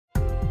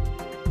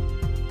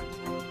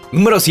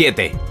Número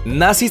 7.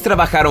 Nazis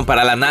trabajaron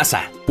para la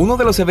NASA. Uno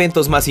de los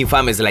eventos más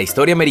infames de la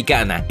historia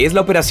americana es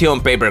la operación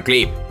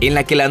Paperclip, en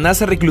la que la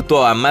NASA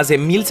reclutó a más de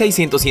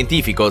 1,600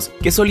 científicos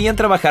que solían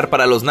trabajar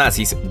para los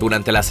nazis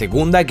durante la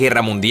Segunda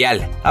Guerra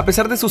Mundial. A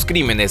pesar de sus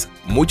crímenes,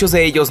 muchos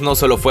de ellos no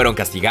solo fueron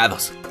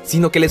castigados,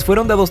 sino que les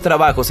fueron dados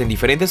trabajos en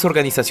diferentes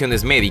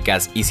organizaciones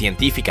médicas y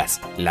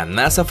científicas. La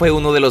NASA fue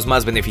uno de los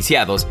más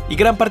beneficiados y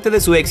gran parte de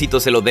su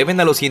éxito se lo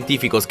deben a los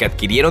científicos que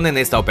adquirieron en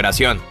esta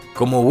operación,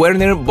 como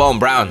Werhner von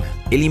Braun,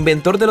 el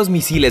inventor de los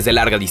misiles de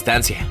larga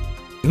distancia.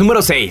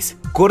 Número 6.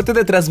 Corte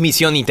de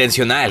transmisión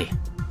intencional.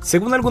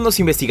 Según algunos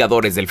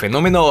investigadores del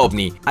fenómeno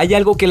ovni, hay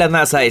algo que la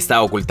NASA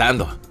está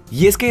ocultando.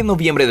 Y es que en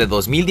noviembre de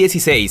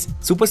 2016,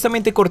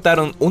 supuestamente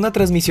cortaron una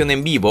transmisión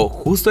en vivo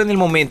justo en el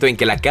momento en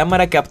que la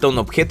cámara capta un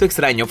objeto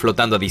extraño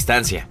flotando a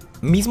distancia,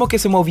 mismo que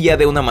se movía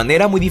de una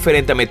manera muy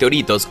diferente a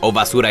meteoritos o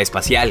basura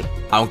espacial.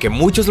 Aunque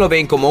muchos lo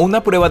ven como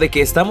una prueba de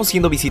que estamos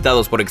siendo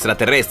visitados por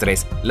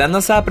extraterrestres, la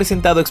NASA ha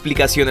presentado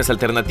explicaciones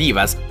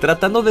alternativas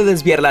tratando de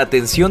desviar la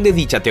atención de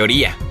dicha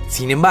teoría.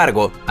 Sin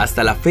embargo,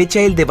 hasta la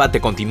fecha el debate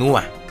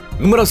continúa.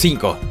 Número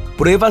 5.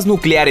 Pruebas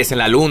nucleares en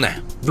la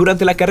Luna.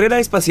 Durante la carrera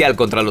espacial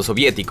contra los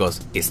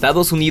soviéticos,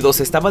 Estados Unidos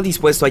estaba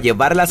dispuesto a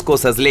llevar las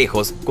cosas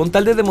lejos con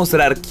tal de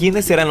demostrar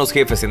quiénes eran los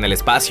jefes en el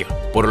espacio,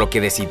 por lo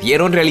que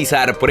decidieron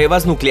realizar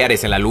pruebas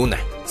nucleares en la Luna.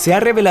 Se ha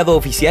revelado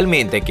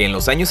oficialmente que en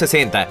los años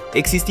 60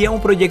 existía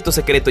un proyecto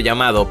secreto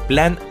llamado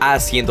Plan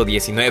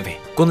A-119,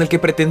 con el que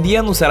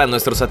pretendían usar a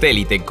nuestro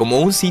satélite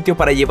como un sitio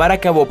para llevar a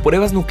cabo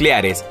pruebas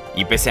nucleares,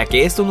 y pese a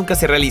que esto nunca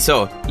se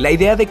realizó, la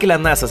idea de que la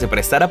NASA se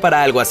prestara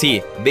para algo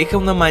así deja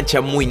una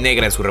mancha muy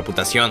negra en su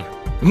reputación.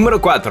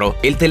 Número 4.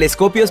 El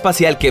telescopio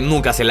espacial que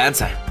nunca se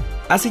lanza.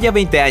 Hace ya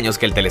 20 años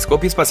que el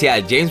telescopio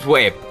espacial James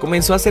Webb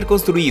comenzó a ser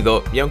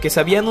construido y aunque se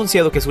había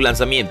anunciado que su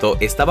lanzamiento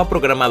estaba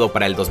programado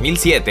para el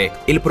 2007,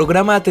 el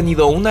programa ha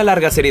tenido una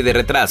larga serie de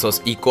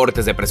retrasos y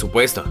cortes de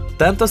presupuesto.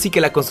 Tanto así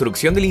que la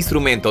construcción del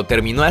instrumento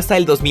terminó hasta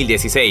el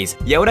 2016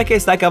 y ahora que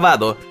está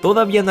acabado,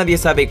 todavía nadie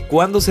sabe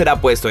cuándo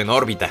será puesto en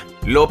órbita.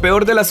 Lo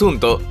peor del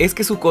asunto es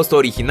que su costo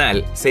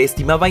original se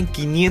estimaba en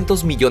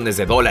 $500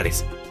 millones,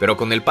 pero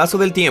con el paso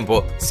del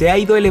tiempo se ha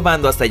ido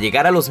elevando hasta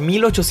llegar a los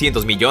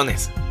 1.800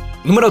 millones.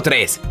 Número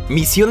 3.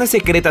 Misiones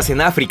secretas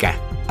en África.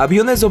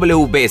 Aviones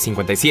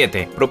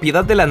WB-57,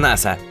 propiedad de la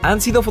NASA,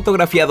 han sido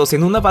fotografiados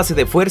en una base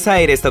de Fuerza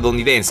Aérea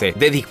estadounidense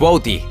de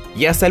Djibouti,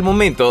 y hasta el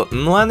momento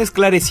no han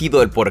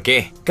esclarecido el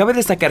porqué. Cabe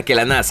destacar que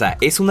la NASA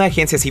es una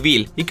agencia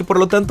civil y que por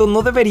lo tanto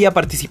no debería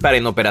participar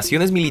en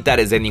operaciones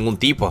militares de ningún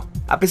tipo.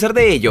 A pesar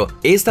de ello,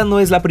 esta no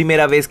es la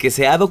primera vez que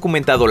se ha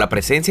documentado la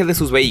presencia de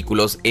sus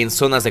vehículos en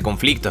zonas de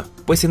conflicto,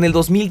 pues en el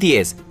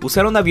 2010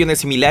 usaron aviones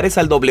similares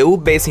al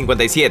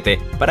WB-57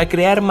 para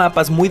crear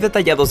mapas muy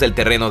detallados del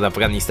terreno de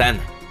Afganistán.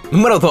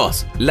 Número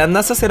 2. La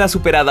NASA será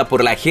superada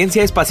por la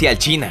Agencia Espacial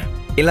China.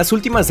 En las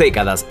últimas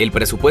décadas, el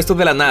presupuesto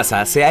de la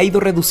NASA se ha ido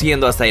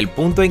reduciendo hasta el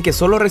punto en que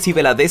solo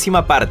recibe la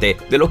 10ª parte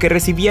de lo que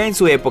recibía en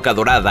su época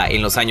dorada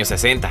en los años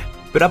 60.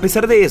 Pero a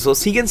pesar de eso,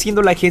 siguen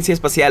siendo la agencia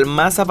espacial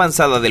más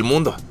avanzada del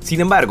mundo.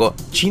 Sin embargo,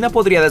 China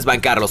podría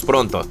desbancarlos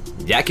pronto,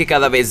 ya que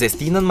cada vez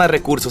destinan más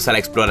recursos a la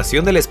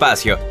exploración del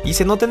espacio y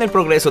se nota en el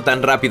progreso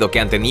tan rápido que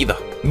han tenido.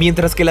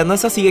 Mientras que la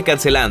NASA sigue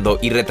cancelando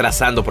y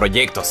retrasando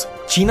proyectos,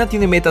 China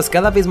tiene metas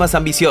cada vez más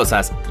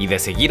ambiciosas y de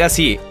seguir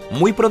así,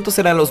 muy pronto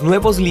serán los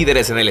nuevos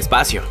líderes en el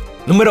espacio.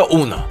 Número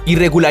 1.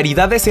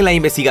 Irregularidades en la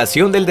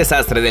investigación del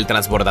desastre del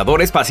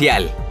transbordador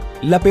espacial.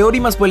 La peor y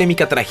más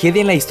polémica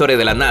tragedia en la historia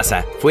de la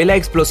NASA fue la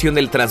explosión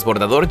del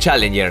transbordador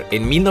Challenger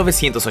en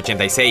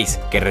 1986,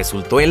 que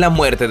resultó en la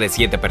muerte de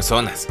 7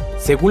 personas.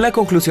 Según la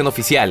conclusión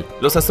oficial,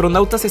 los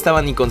astronautas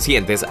estaban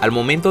inconscientes al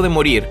momento de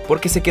morir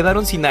porque se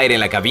quedaron sin aire en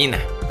la cabina,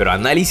 pero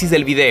análisis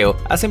del video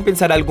hacen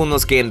pensar a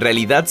algunos que en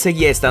realidad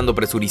seguía estando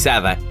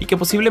presurizada y que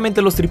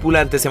posiblemente los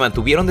tripulantes se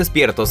mantuvieron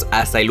despiertos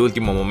hasta el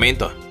último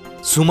momento.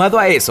 Sumado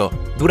a eso,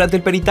 durante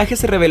el peritaje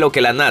se reveló que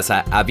la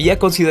NASA había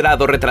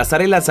considerado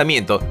retrasar el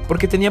lanzamiento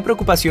porque tenía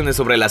preocupaciones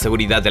sobre la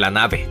seguridad de la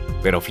nave,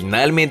 pero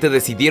finalmente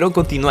decidieron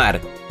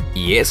continuar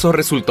y eso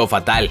resultó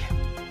fatal.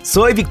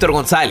 Soy Víctor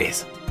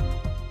González.